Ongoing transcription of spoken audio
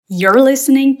You're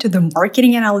listening to the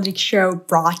Marketing Analytics Show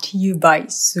brought to you by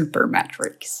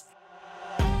Supermetrics.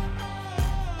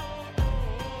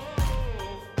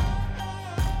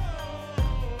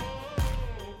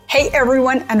 Hey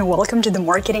everyone, and welcome to the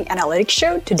Marketing Analytics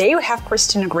Show. Today we have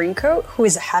Khrystyna Grynko, who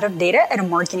is a head of data at a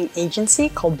marketing agency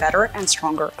called Better and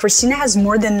Stronger. Khrystyna has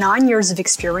more than 9 years of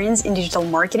experience in digital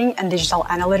marketing and digital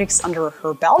analytics under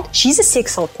her belt. She's a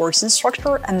CXL course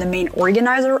instructor and the main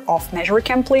organizer of Measure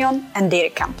Camplion and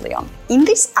Data Camplion. In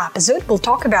this episode, we'll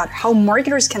talk about how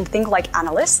marketers can think like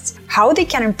analysts, how they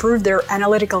can improve their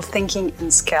analytical thinking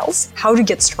and skills, how to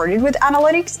get started with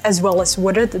analytics, as well as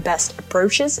what are the best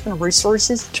approaches and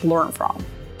resources to learn from.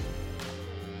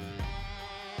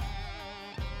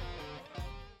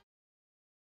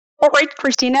 All right,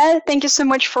 Khrystyna, thank you so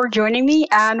much for joining me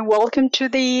and welcome to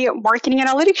the Marketing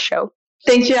Analytics Show.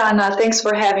 Thank you, Anna. Thanks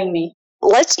for having me.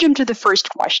 Let's jump to the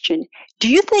first question. Do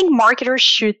you think marketers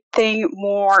should think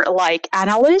more like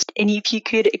analysts? And if you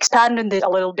could expand on this a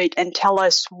little bit and tell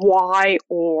us why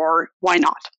or why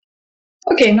not?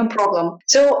 Okay, no problem.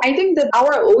 So I think that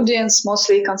our audience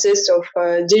mostly consists of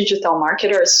digital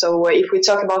marketers. So if we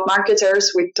talk about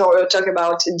marketers, we talk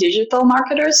about digital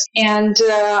marketers. And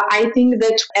I think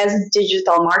that as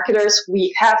digital marketers,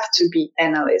 we have to be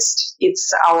analysts.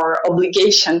 It's our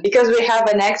obligation because we have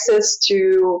an access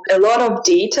to a lot of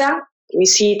data. We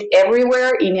see it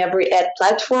everywhere in every ad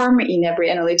platform, in every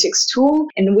analytics tool,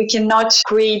 and we cannot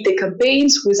create the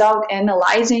campaigns without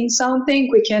analyzing something.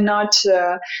 We cannot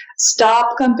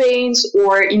stop campaigns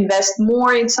or invest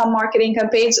more in some marketing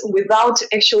campaigns without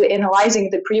actually analyzing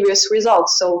the previous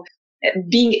results. So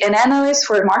being an analyst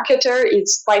for a marketer,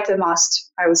 it's quite a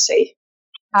must, I would say.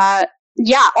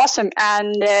 Yeah, awesome.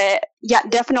 And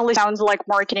definitely sounds like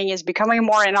marketing is becoming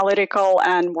more analytical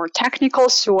and more technical.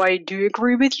 So I do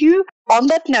agree with you. On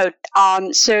that note,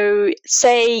 so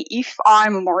say if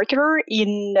I'm a marketer,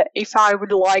 if I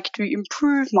would like to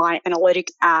improve my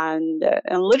analytics and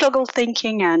analytical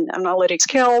thinking and analytic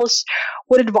skills,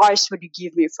 what advice would you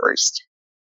give me first?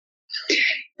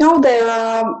 There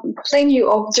are plenty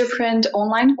of different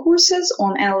online courses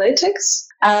on analytics.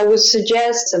 I would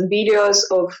suggest some videos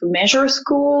of Measure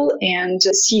School and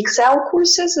CXL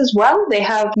courses as well. They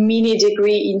have mini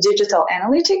degree in digital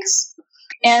analytics.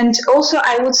 And also,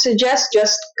 I would suggest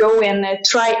just go and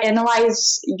try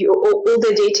analyze all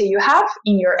the data you have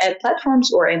in your ad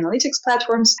platforms or analytics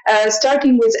platforms,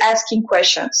 starting with asking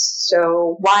questions.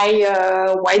 So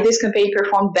why this campaign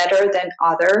performed better than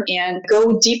other, and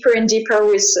go deeper and deeper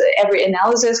with every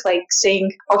analysis, like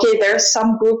saying, okay, there's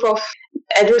some group of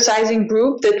advertising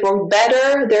group that work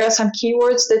better. There are some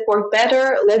keywords that work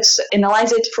better. Let's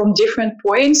analyze it from different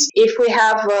points. If we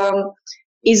have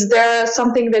is there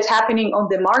something that's happening on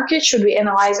the market? Should we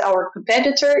analyze our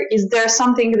competitor? Is there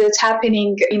something that's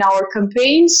happening in our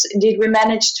campaigns? Did we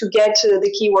manage to get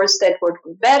the keywords that work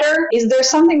better? Is there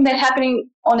something that's happening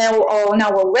on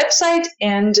our website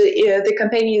and the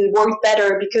campaign worked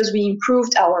better because we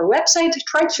improved our website?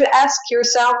 Try to ask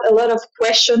yourself a lot of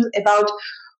questions about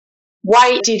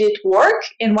why did it work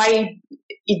and why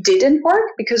it didn't work,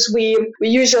 because we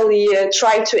usually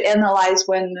try to analyze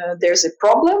when there's a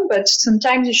problem, but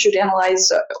sometimes you should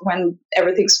analyze when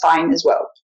everything's fine as well.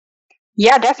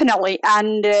 Yeah, definitely.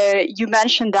 And you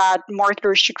mentioned that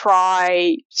marketers should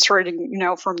try starting,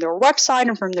 from their website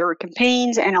and from their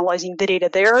campaigns, analyzing the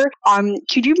data there.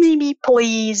 Could you maybe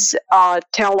please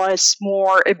tell us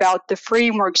more about the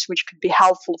frameworks which could be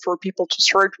helpful for people to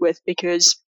start with?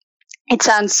 Because it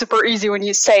sounds super easy when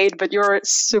you say it, but you're a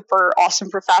super awesome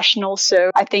professional. So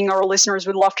I think our listeners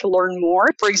would love to learn more.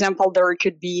 For example, there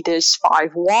could be this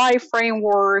 5 Why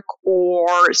framework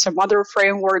or some other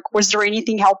framework. Was there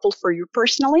anything helpful for you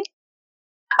personally?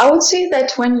 I would say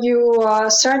that when you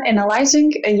start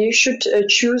analyzing, you should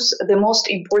choose the most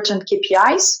important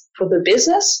KPIs for the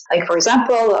business. Like, for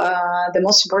example, the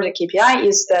most important KPI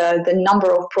is the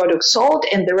number of products sold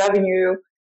and the revenue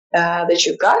that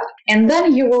you've got. And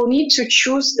then you will need to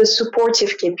choose the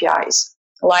supportive KPIs,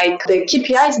 like the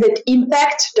KPIs that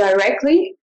impact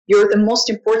directly the most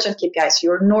important KPIs,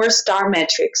 your North Star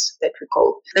metrics that we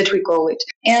call it.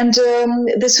 And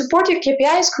the supportive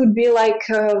KPIs could be like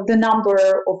the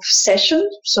number of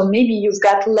sessions. So maybe you've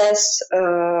got less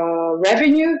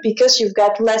revenue because you've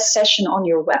got less session on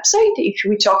your website. If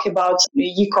we talk about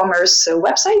e-commerce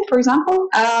website, for example,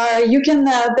 you can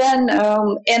then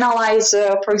analyze,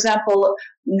 for example,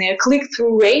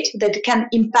 click-through rate that can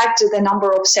impact the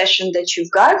number of sessions that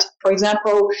you've got. For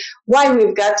example, why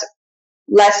we've got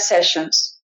less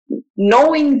sessions.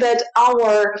 Knowing that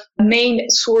our main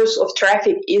source of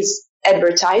traffic is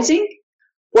advertising,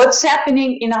 What's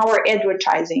happening in our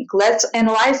advertising? Let's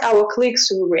analyze our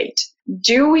click-through rate.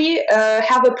 Do we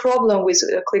have a problem with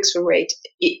click-through rate?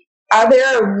 Are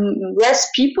there less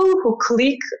people who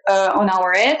click on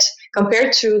our ad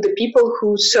compared to the people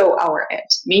who saw our ad?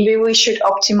 Maybe we should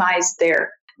optimize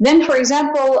there. Then, for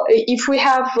example, if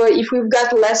we've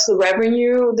got less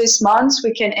revenue this month,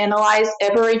 we can analyze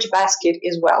average basket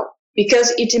as well,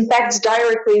 because it impacts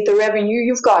directly the revenue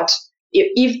you've got.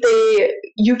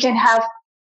 You can have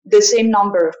the same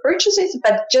number of purchases,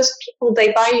 but just people,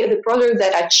 they buy the product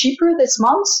that are cheaper this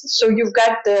month, so you've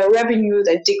got the revenue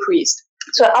that decreased.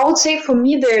 So I would say for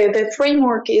me, the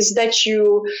framework is that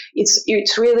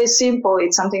it's really simple.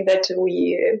 It's something that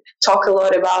we talk a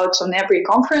lot about on every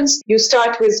conference. You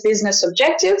start with business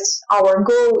objectives. Our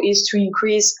goal is to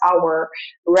increase our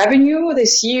revenue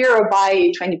this year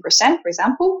by 20%, for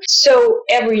example. So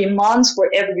every month or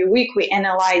every week, we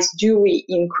analyze, do we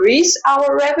increase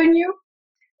our revenue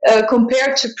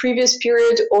compared to previous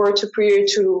period or to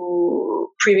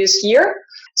previous year?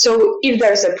 So if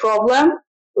there's a problem,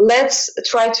 let's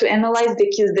try to analyze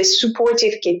the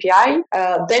supportive KPI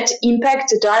that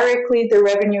impact directly the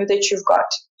revenue that you've got.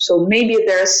 So maybe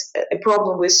there's a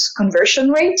problem with conversion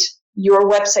rate. Your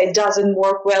website doesn't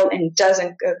work well and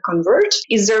doesn't convert.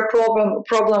 Is there a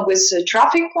problem with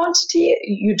traffic quantity?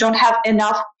 You don't have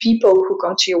enough people who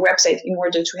come to your website in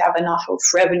order to have enough of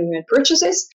revenue and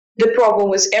purchases. The problem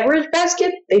with average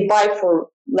basket, they buy for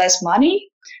less money.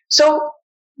 So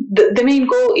the main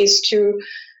goal is to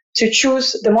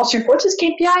choose the most important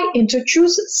KPI and to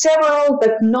choose several,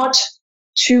 but not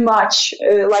too much,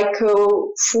 I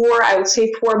would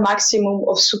say four maximum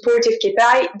of supportive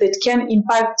KPI that can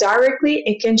impact directly.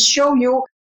 It can show you,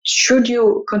 should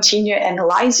you continue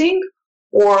analyzing,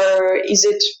 or is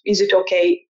it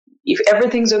okay? If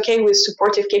everything's okay with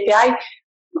supportive KPI,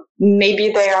 maybe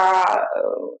they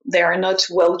are not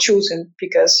well chosen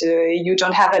because you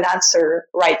don't have an answer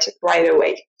right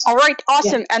away. All right,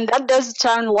 awesome. Yeah. And that does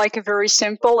sound like a very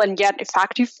simple and yet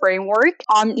effective framework.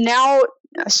 Now,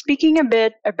 speaking a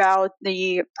bit about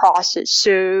the process,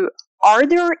 so are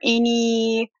there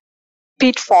any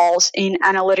pitfalls in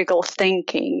analytical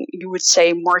thinking you would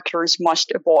say marketers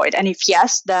must avoid? And if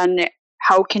yes, then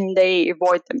how can they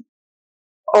avoid them?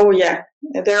 Oh, yeah,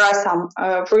 there are some.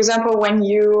 For example, when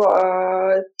you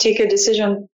take a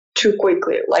decision too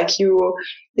quickly, like you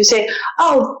say,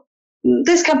 oh,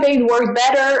 this campaign worked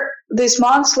better this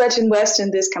month, let's invest in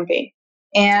this campaign.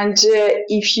 And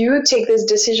if you take this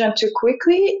decision too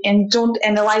quickly and don't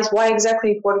analyze why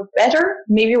exactly it worked better,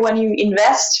 maybe when you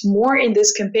invest more in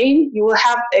this campaign, you will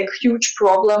have a huge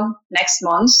problem next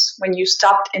month when you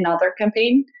stopped another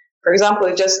campaign. For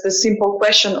example, just the simple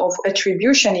question of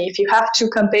attribution. If you have two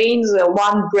campaigns,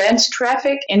 one brand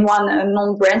traffic and one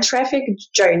non-brand traffic,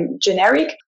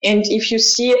 generic, and if you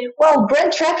see, well,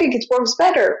 brand traffic, it works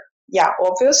better. Yeah,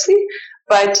 obviously.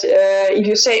 But if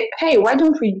you say, hey, why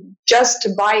don't we just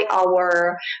buy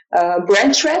our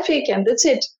brand traffic and that's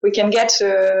it, we can get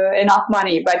enough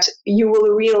money. But you will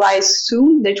realize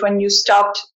soon that when you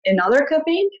stopped another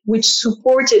campaign, which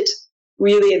supported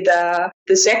really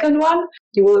the second one,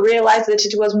 you will realize that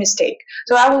it was a mistake.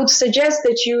 So I would suggest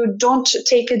that you don't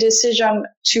take a decision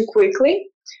too quickly.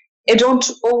 And don't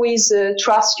always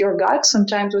trust your gut.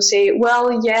 Sometimes we say,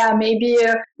 well, yeah, maybe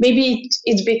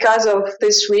it's because of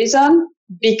this reason,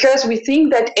 because we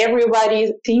think that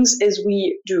everybody thinks as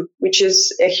we do, which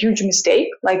is a huge mistake.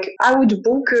 Like I would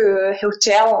book a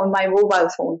hotel on my mobile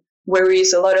phone,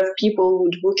 whereas a lot of people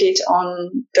would book it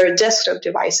on their desktop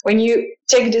device. When you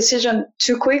take a decision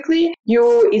too quickly,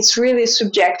 it's really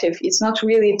subjective. It's not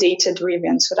really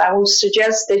data-driven. So I would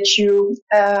suggest that you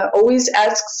always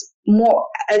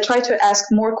try to ask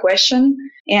more questions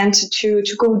and to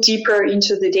go deeper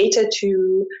into the data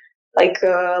to like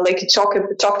you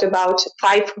talked about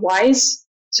 5 whys.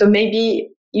 So maybe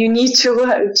you need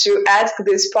to ask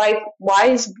these 5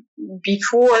 whys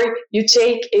before you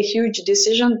take a huge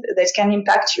decision that can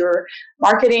impact your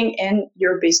marketing and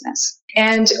your business.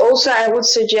 And also I would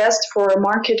suggest for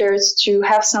marketers to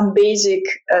have some basic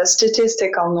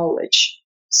statistical knowledge.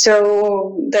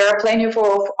 So there are plenty of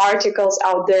articles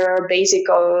out there, basic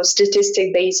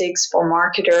statistic basics for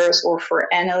marketers or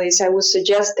for analysts. I would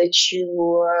suggest that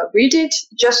you read it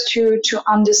just to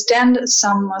understand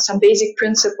some basic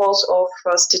principles of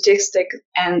statistic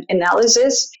and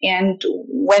analysis, and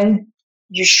when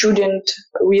you shouldn't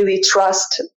really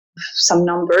trust some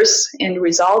numbers and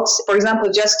results. For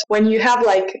example, just when you have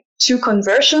like 2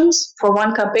 conversions for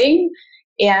one campaign,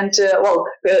 and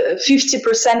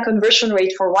 50% conversion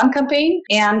rate for one campaign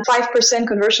and 5%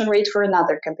 conversion rate for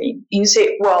another campaign. And you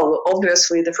say, well,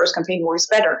 obviously the first campaign works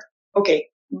better. Okay,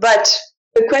 but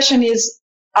The question is,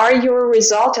 are your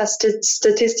results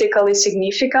statistically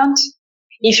significant?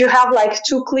 If you have like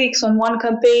 2 clicks on one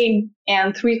campaign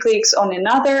and 3 clicks on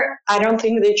another, I don't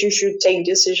think that you should take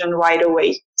decision right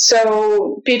away.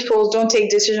 So pitfalls, don't take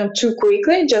decision too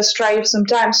quickly. Just try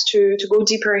sometimes to go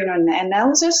deeper in an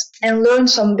analysis and learn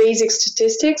some basic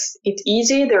statistics. It's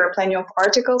easy. There are plenty of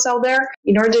articles out there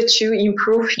in order to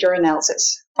improve your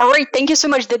analysis. All right, thank you so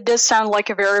much. That does sound like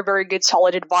a very, very good,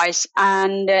 solid advice.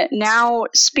 And now,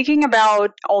 speaking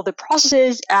about all the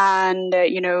processes and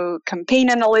campaign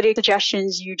analytic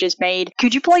suggestions you just made,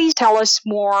 could you please tell us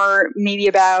more, maybe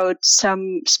about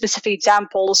some specific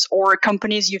examples or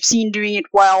companies you've seen doing it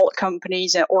well,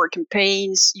 companies or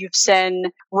campaigns you've seen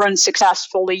run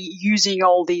successfully using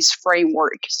all these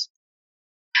frameworks?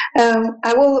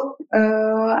 I will.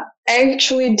 I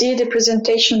actually did a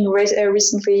presentation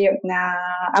recently.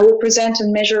 I will present a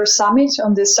Measure Summit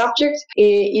on this subject.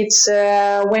 It's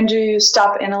when do you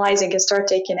stop analyzing and start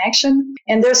taking action?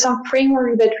 And there's some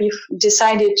framework that we've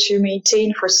decided to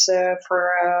maintain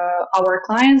for our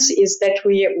clients is that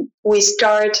we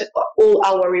start all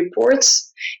our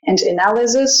reports and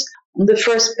analysis on the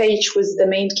first page with the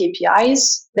main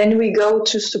KPIs. Then we go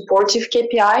to supportive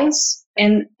KPIs.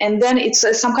 And then it's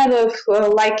some kind of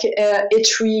like a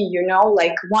tree,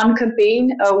 like one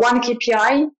campaign, one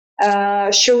KPI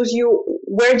shows you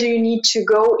where do you need to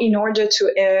go in order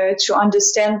to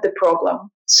understand the problem.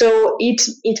 So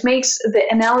it makes the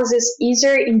analysis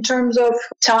easier in terms of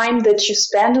time that you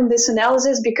spend on this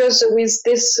analysis, because with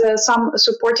this some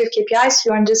supportive KPIs,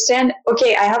 you understand,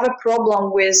 okay, I have a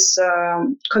problem with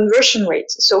conversion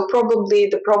rates. So probably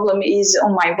the problem is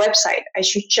on my website. I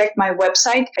should check my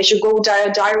website. I should go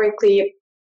directly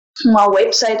to my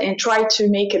website and try to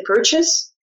make a purchase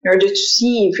in order to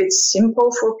see if it's simple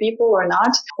for people or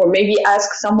not, or maybe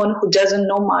ask someone who doesn't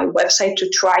know my website to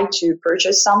try to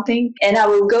purchase something. And I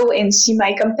will go and see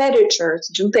my competitors.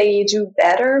 Do they do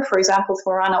better? For example,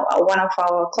 for one of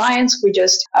our clients, we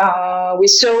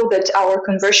saw that our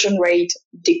conversion rate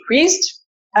decreased.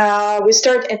 We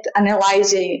start at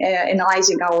analyzing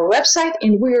our website,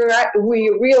 and we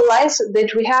realize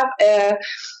that we have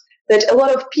that a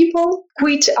lot of people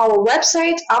quit our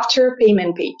website after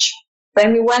payment page.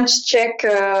 Then we went to check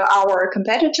our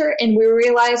competitor, and we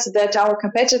realized that our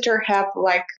competitor have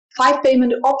like 5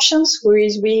 payment options,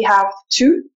 whereas we have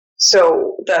 2.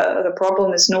 So the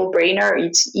problem is no-brainer.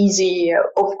 It's easy.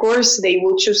 Of course, they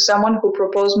will choose someone who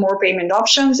propose more payment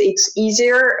options. It's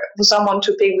easier for someone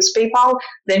to pay with PayPal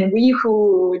than we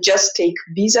who just take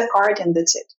Visa card and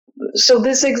that's it. So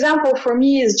this example for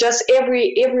me is just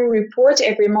every report,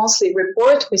 every monthly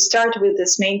report, we start with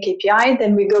this main KPI,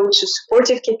 then we go to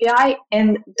supportive KPI,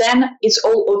 and then it's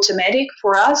all automatic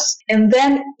for us. And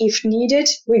then if needed,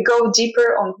 we go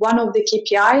deeper on one of the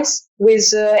KPIs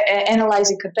with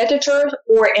analyzing competitors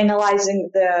or analyzing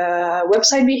the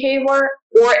website behavior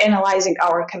or analyzing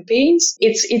our campaigns.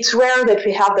 It's rare that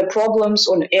we have the problems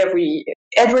on every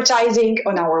advertising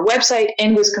on our website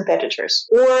and with competitors,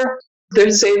 or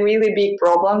there's a really big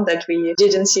problem that we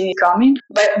didn't see coming.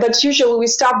 But usually we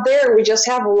stop there. We just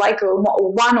have like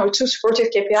 1 or 2 supportive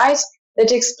KPIs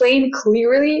that explain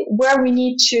clearly where we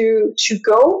need to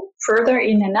go further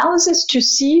in analysis to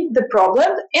see the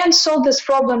problem and solve this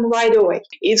problem right away.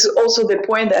 It's also the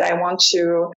point that I want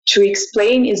to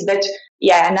explain is that,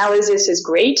 analysis is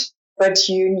great, but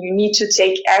you need to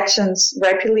take actions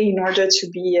rapidly in order to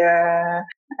be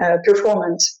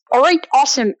performant. All right,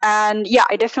 awesome. And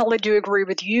I definitely do agree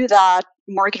with you that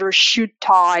marketers should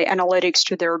tie analytics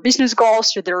to their business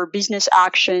goals, to their business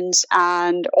actions,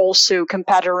 and also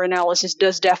competitor analysis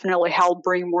does definitely help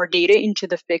bring more data into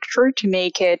the picture to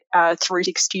make it a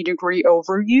 360-degree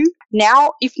overview.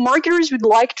 Now, if marketers would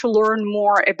like to learn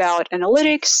more about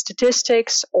analytics,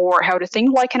 statistics, or how to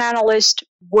think like an analyst,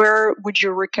 where would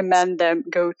you recommend them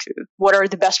go to? What are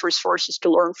the best resources to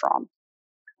learn from?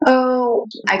 Oh,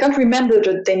 I can't remember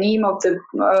the name of the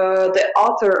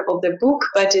author of the book,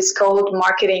 but it's called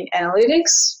Marketing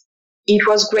Analytics. It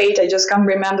was great. I just can't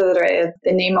remember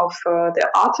the name of the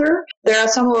author. There are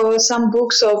some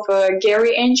books of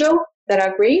Gary Angel that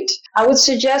are great. I would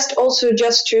suggest also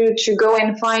just to go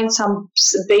and find some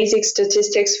basic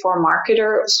statistics for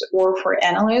marketers or for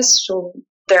analysts. So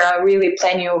there are really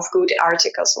plenty of good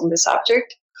articles on the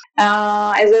subject.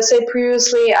 As I said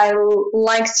previously, I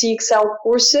like CXL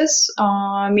courses,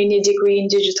 mini degree in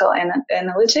digital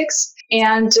analytics,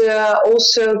 and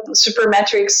also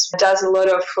Supermetrics does a lot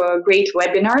of great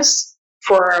webinars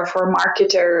for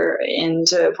marketers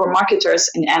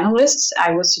and analysts.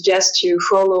 I would suggest you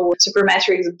follow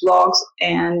Supermetrics blogs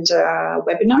and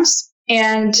webinars.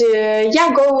 And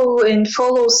go and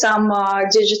follow some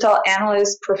digital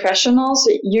analyst professionals.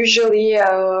 Usually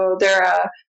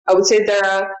I would say there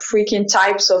are freaking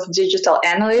types of digital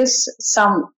analysts.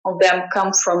 Some of them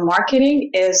come from marketing,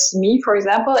 as me, for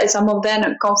example, and some of them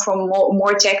come from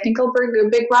more technical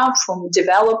background, from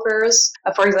developers,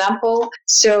 for example.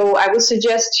 So I would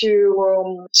suggest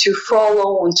to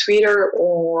follow on Twitter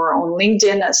or on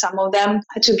LinkedIn some of them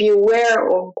to be aware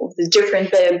of the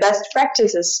different best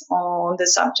practices on the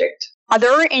subject. Are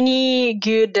there any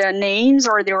good names,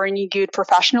 or are there any good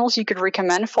professionals you could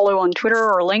recommend follow on Twitter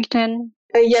or LinkedIn?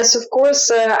 Yes, of course.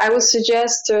 I would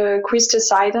suggest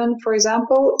Khrystyna, for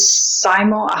example,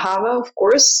 Simo Ahava, of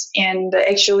course. And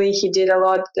actually, he did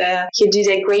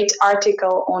a great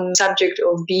article on the subject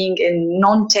of being a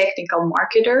non-technical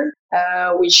marketer,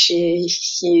 which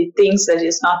he thinks that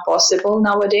is not possible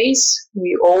nowadays.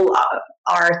 We all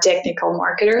are technical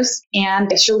marketers, and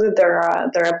actually, there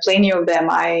are plenty of them.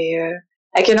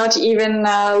 I cannot even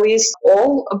list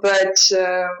all, but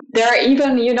there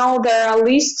are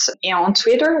lists on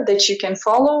Twitter that you can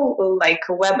follow, like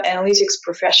web analytics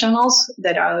professionals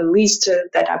that are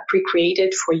that are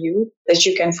pre-created for you that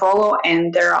you can follow,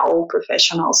 and there are all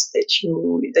professionals that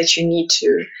you need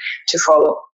to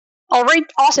follow. All right,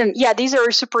 awesome. Yeah, these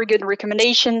are super good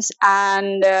recommendations.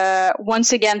 And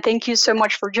once again, thank you so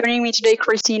much for joining me today,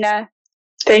 Khrystyna.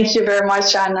 Thank you very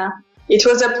much, Anna. It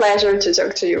was a pleasure to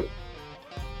talk to you.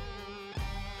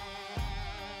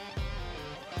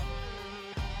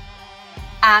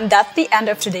 And that's the end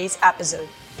of today's episode.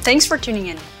 Thanks for tuning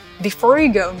in. Before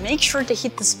you go, make sure to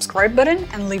hit the subscribe button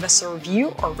and leave us a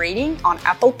review or rating on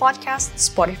Apple Podcasts,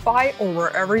 Spotify, or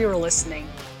wherever you're listening.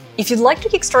 If you'd like to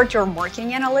kickstart your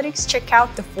marketing analytics, check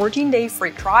out the 14-day free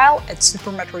trial at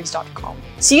supermetrics.com.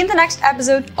 See you in the next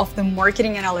episode of the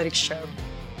Marketing Analytics Show.